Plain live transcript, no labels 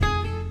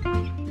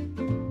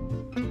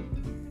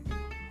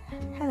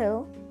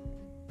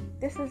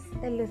This is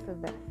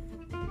Elizabeth.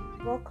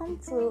 Welcome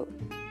to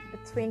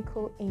a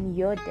Twinkle in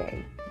your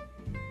day.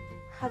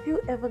 Have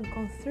you ever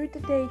gone through the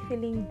day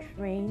feeling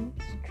drained,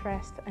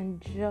 stressed,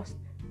 and just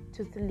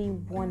totally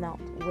worn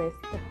out with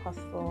the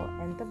hustle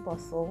and the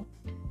bustle?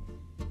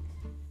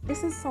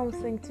 This is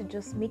something to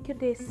just make your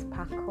day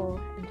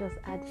sparkle and just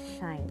add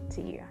shine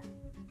to you.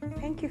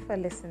 Thank you for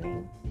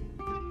listening.